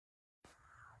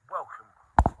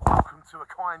welcome to A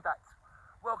Kind Act.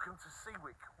 Welcome to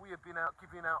Seawick. We have been out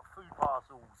giving out food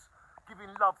parcels, giving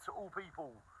love to all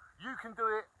people. You can do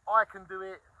it, I can do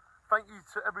it. Thank you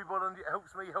to everybody that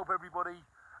helps me help everybody.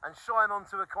 And shine on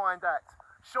to A Kind Act.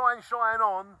 Shine, shine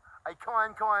on, a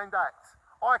kind act.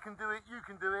 I can do it, you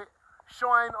can do it.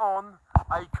 Shine on,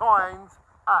 a kind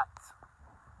act.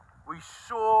 We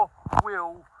sure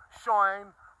will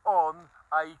shine on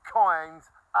a kind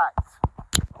act.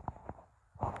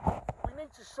 We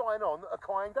need to shine on a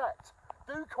kind act.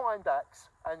 Do kind acts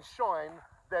and shine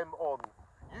them on.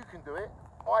 You can do it,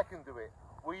 I can do it.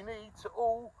 We need to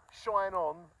all shine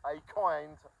on a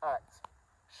kind act.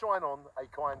 Shine on a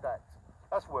kind act.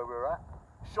 That's where we're at.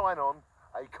 Shine on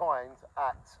a kind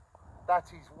act. That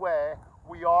is where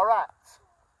we are at.